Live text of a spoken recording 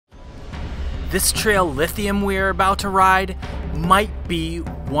This trail, Lithium, we're about to ride might be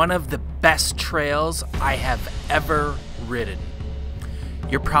one of the best trails I have ever ridden.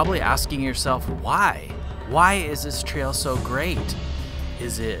 You're probably asking yourself, why? Why is this trail so great?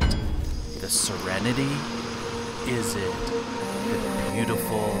 Is it the serenity? Is it the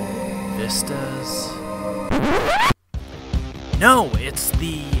beautiful vistas? No, it's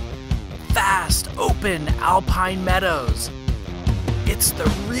the vast, open alpine meadows. It's the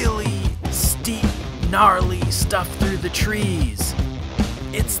really steep, gnarly stuff through the trees.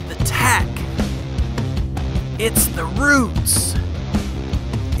 It's the tech. It's the roots.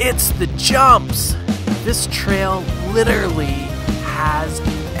 It's the jumps. This trail literally has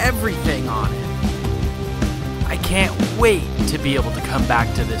everything on it. I can't wait to be able to come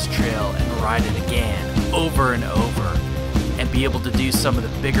back to this trail and ride it again, over and over, and be able to do some of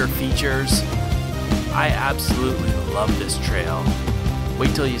the bigger features. I absolutely love this trail.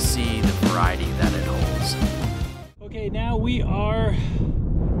 Wait till you see the variety that it holds. Okay, now we are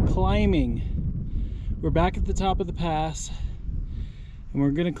climbing. We're back at the top of the pass, and we're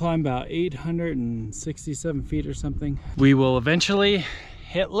gonna climb about 867 feet or something. We will eventually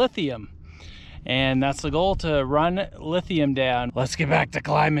hit Lithium, and that's the goal, to run Lithium down. Let's get back to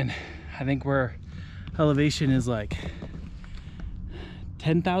climbing. I think we're elevation is like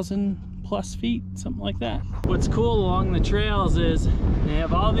 10,000 plus feet, something like that. What's cool along the trails is they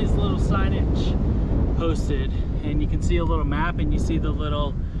have all these little signage posted, and you can see a little map and you see the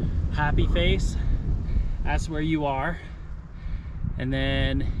little happy face. That's where you are. And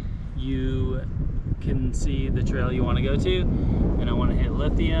then you can see the trail you want to go to. And I want to hit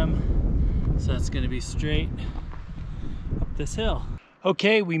Lithium. So that's going to be straight up this hill.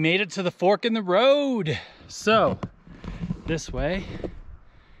 Okay, we made it to the fork in the road. So this way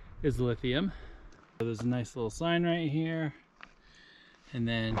is Lithium. So there's a nice little sign right here. And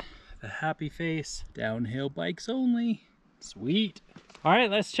then the happy face, downhill bikes only. Sweet. All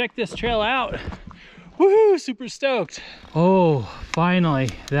right, let's check this trail out. Woohoo, super stoked. Oh, finally.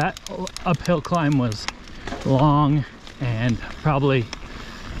 That uphill climb was long and probably,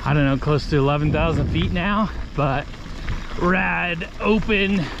 I don't know, close to 11,000 feet now, but rad,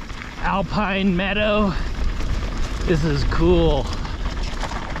 open, alpine meadow. This is cool.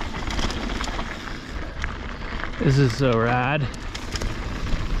 This is so rad.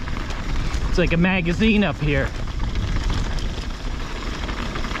 It's like a magazine up here.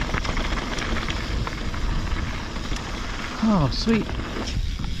 Oh, sweet.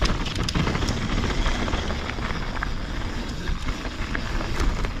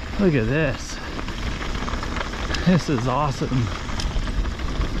 Look at this. This is awesome.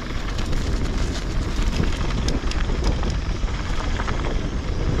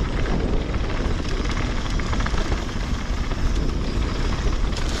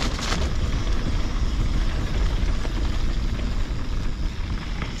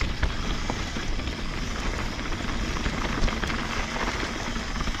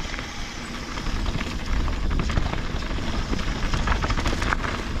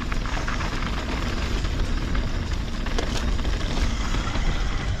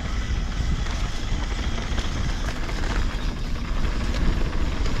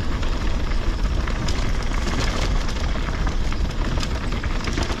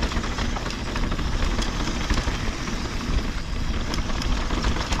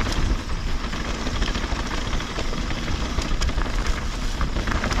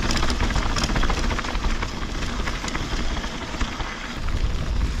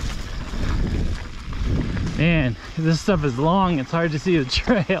 Man, this stuff is long, it's hard to see the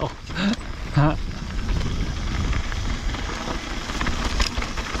trail.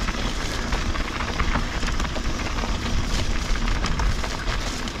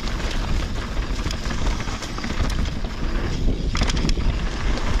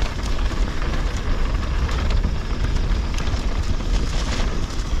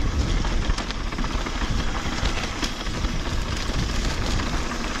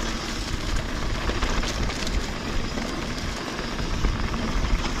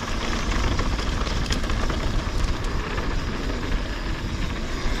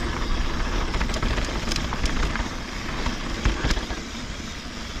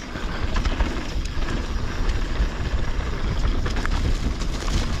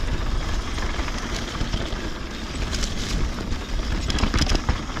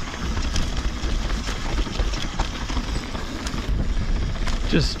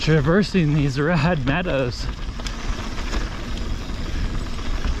 Just traversing these rad meadows.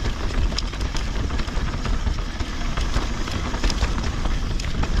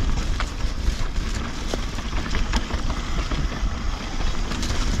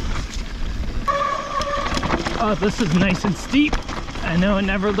 Oh, this is nice and steep. I know it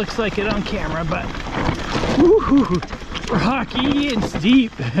never looks like it on camera, but woo-hoo, rocky and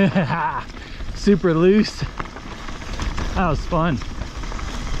steep. Super loose. That was fun.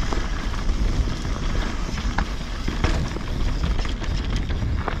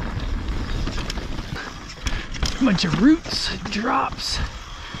 Bunch of roots, drops.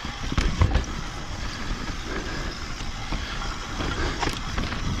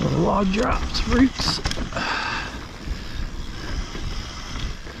 Little log drops, roots.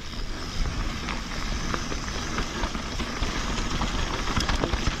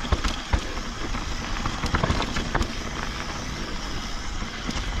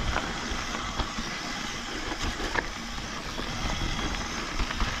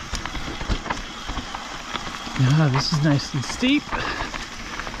 Ah, this is nice and steep.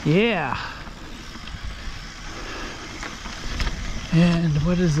 Yeah. And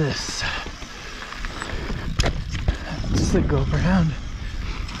what is this? Just a go around.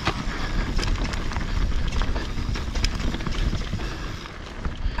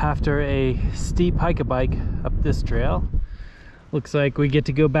 After a steep hike-a-bike up this trail, looks like we get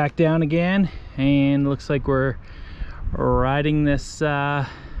to go back down again, and looks like we're riding this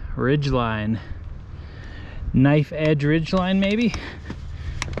ridge line. Knife edge ridge line, maybe.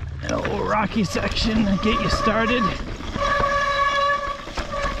 A little rocky section to get you started.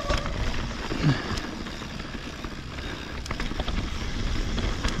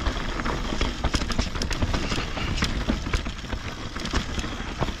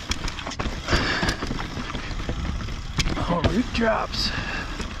 Oh, root drops,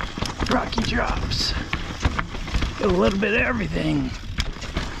 rocky drops. Get a little bit of everything.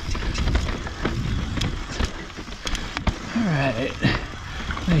 Alright,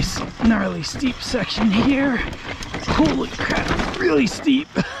 nice gnarly steep section here. Holy crap, really steep.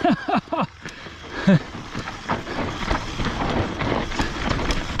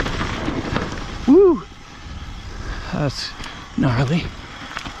 Woo! That's gnarly.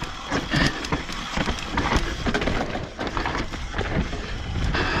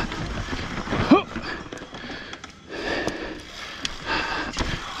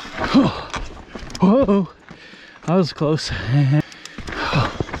 Whoa! That was close.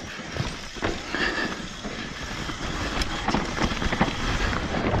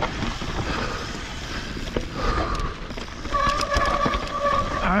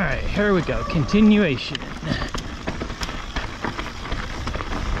 Alright, here we go. Continuation.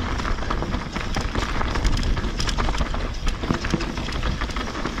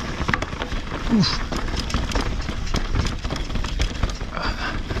 Oof.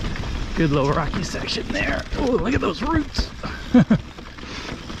 Good little rocky section there. Oh, look at those roots.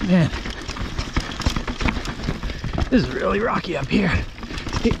 Man, this is really rocky up here.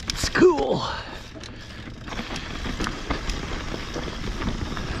 It's cool.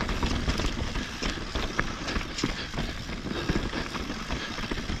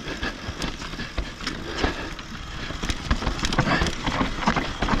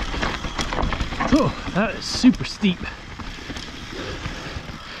 Oh, that is super steep.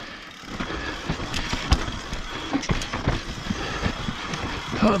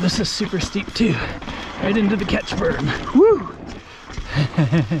 Oh, this is super steep too. Right into the catch berm. Woo!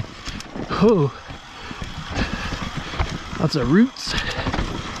 Oh, lots of roots,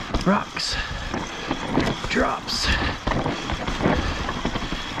 rocks, drops.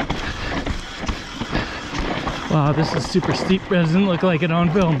 Wow, this is super steep. It doesn't look like it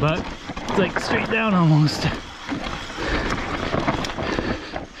on film, but it's like straight down almost.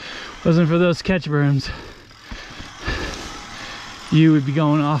 Wasn't for those catch berms, you would be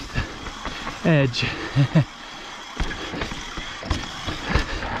going off the edge.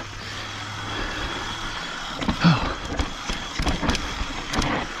 Oh.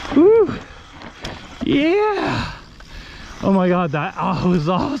 Woo! Yeah! Oh my god, that was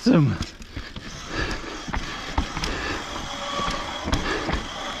awesome.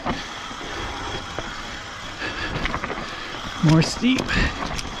 More steep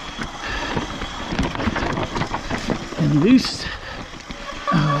and loose.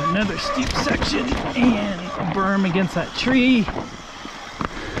 Another steep section and a berm against that tree.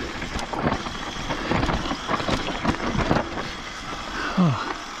 Oh.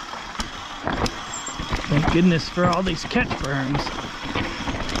 Thank goodness for all these catch berms.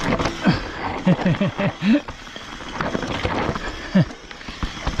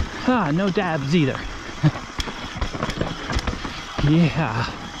 Ah, no dabs either. Yeah,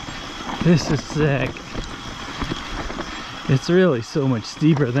 this is sick. It's really so much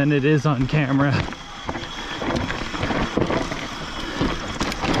steeper than it is on camera.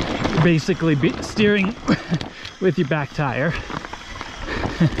 basically steering with your back tire.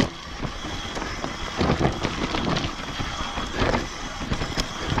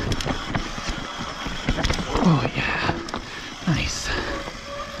 Oh yeah, nice.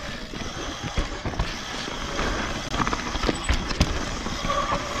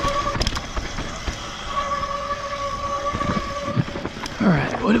 All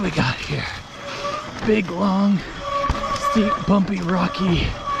right, what do we got here? Big, long, steep, bumpy, rocky,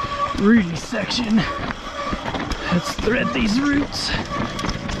 rooty section. Let's thread these roots.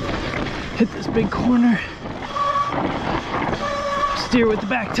 Hit this big corner. Steer with the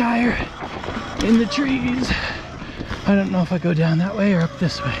back tire in the trees. I don't know if I go down that way or up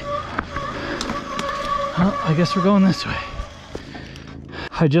this way. Well, I guess we're going this way.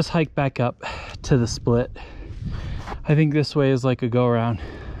 I just hiked back up to the split. I think this way is like a go around.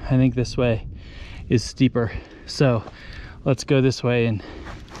 I think this way is steeper. So let's go this way and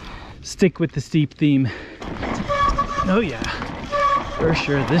stick with the steep theme. Oh yeah, for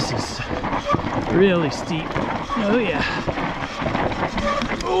sure. This is really steep. Oh yeah.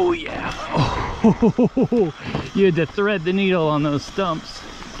 Oh yeah. Oh, you had to thread the needle on those stumps.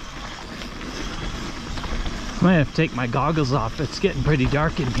 Might have to take my goggles off. It's getting pretty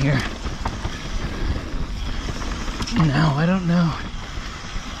dark in here. Now I don't know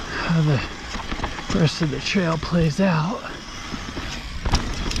how the rest of the trail plays out.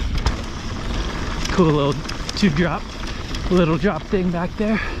 Cool little little drop thing back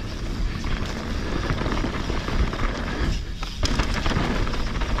there.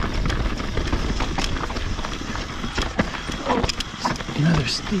 Oh, another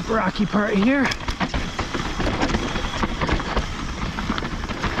steep rocky part here.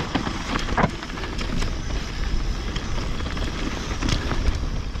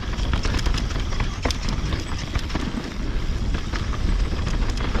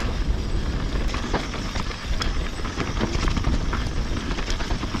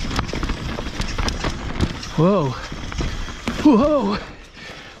 Whoa, whoa,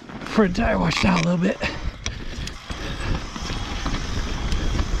 front tire washed out a little bit.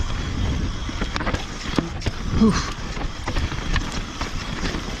 Oof.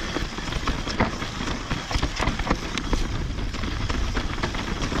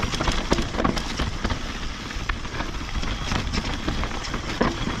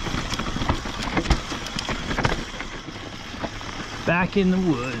 Back in the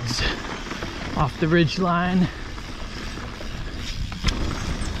woods. Off the ridge line,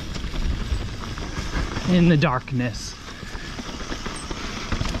 in the darkness.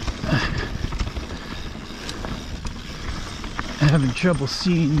 I'm having trouble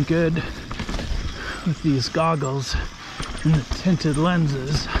seeing good with these goggles and the tinted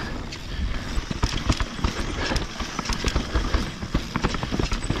lenses.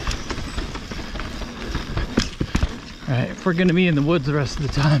 All right, if we're gonna be in the woods the rest of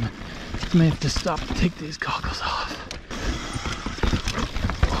the time, I may have to stop and take these goggles off.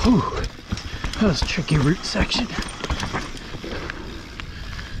 Whew, that was a tricky root section.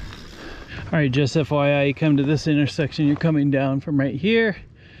 All right, just FYI, you come to this intersection, you're coming down from right here.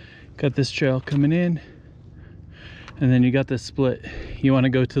 Got this trail coming in, and then you got this split. You want to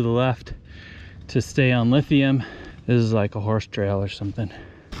go to the left to stay on Lithium. This is like a horse trail or something.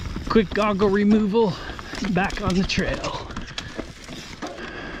 Quick goggle removal, back on the trail.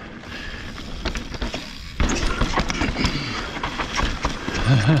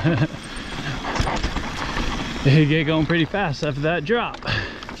 You get going pretty fast after that drop.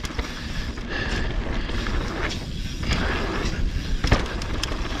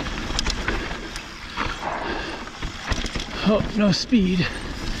 Oh, no speed.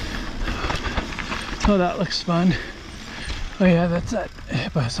 Oh, that looks fun. Oh yeah, that's that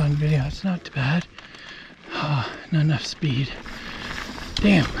bus on video. It's not too bad. Oh, not enough speed.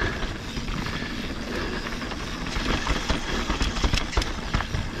 Damn.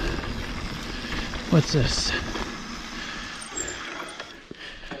 What's this?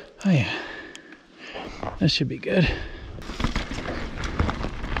 Oh yeah, that should be good.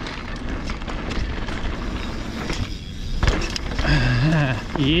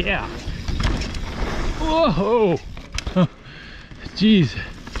 Yeah. Whoa! Oh, geez,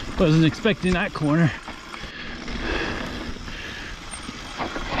 wasn't expecting that corner.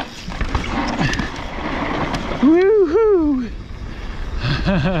 Woohoo!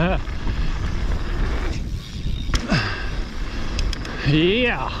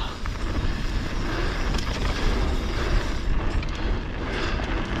 Yeah.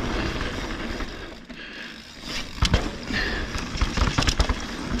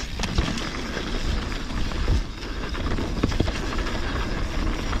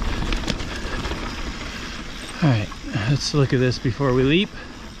 All right, let's look at this before we leap.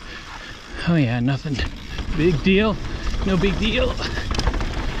 Oh yeah, nothing big deal. No big deal.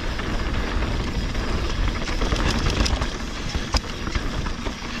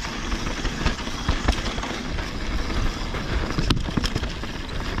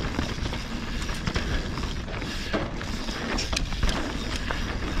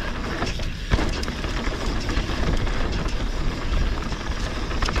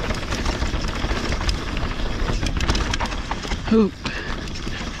 Oop.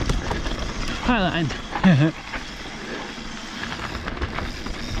 Highline.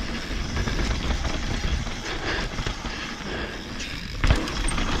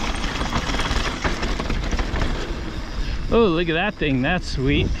 Oh, look at that thing. That's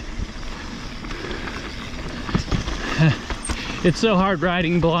sweet. It's so hard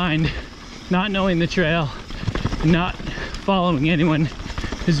riding blind, not knowing the trail, not following anyone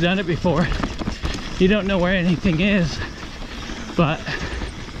who's done it before. You don't know where anything is, but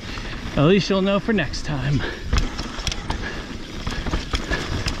at least you'll know for next time.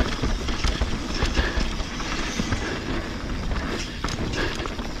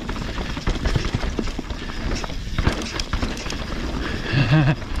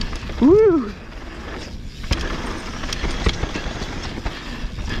 Woo!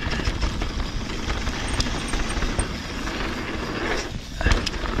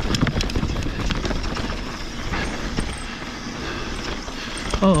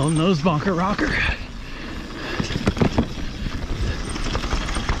 Oh, nose bonker rocker.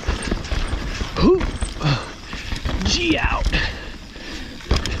 Ooh. G out.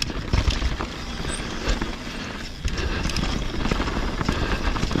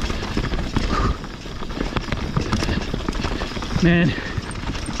 Man,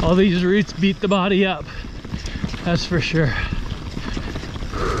 all these roots beat the body up. That's for sure.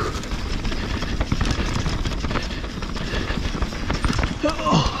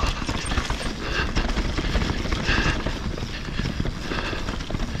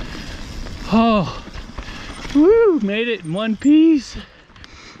 Oh, woo, made it in one piece.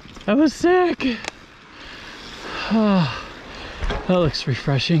 That was sick. Oh, that looks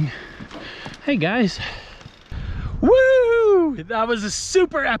refreshing. Hey guys. Woo! That was a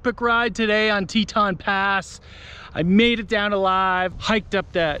super epic ride today on Teton Pass. I made it down alive, hiked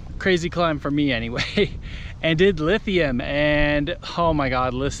up that crazy climb for me anyway, and did Lithium. And oh my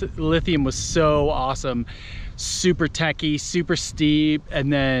God, Lithium was so awesome. Super techy, super steep,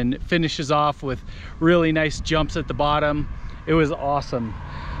 and then finishes off with really nice jumps at the bottom. It was awesome.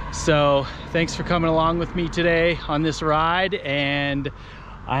 So thanks for coming along with me today on this ride, and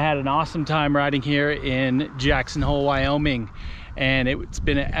I had an awesome time riding here in Jackson Hole, Wyoming, and it's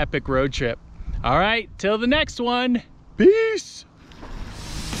been an epic road trip. All right, till the next one, peace.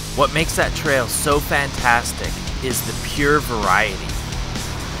 What makes that trail so fantastic is the pure variety.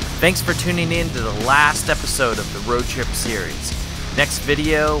 Thanks for tuning in to the last episode of the road trip series. Next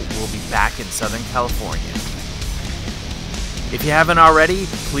video, we'll be back in Southern California. If you haven't already,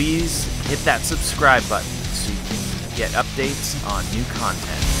 please hit that subscribe button so you can get updates on new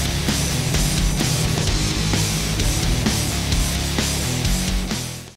content.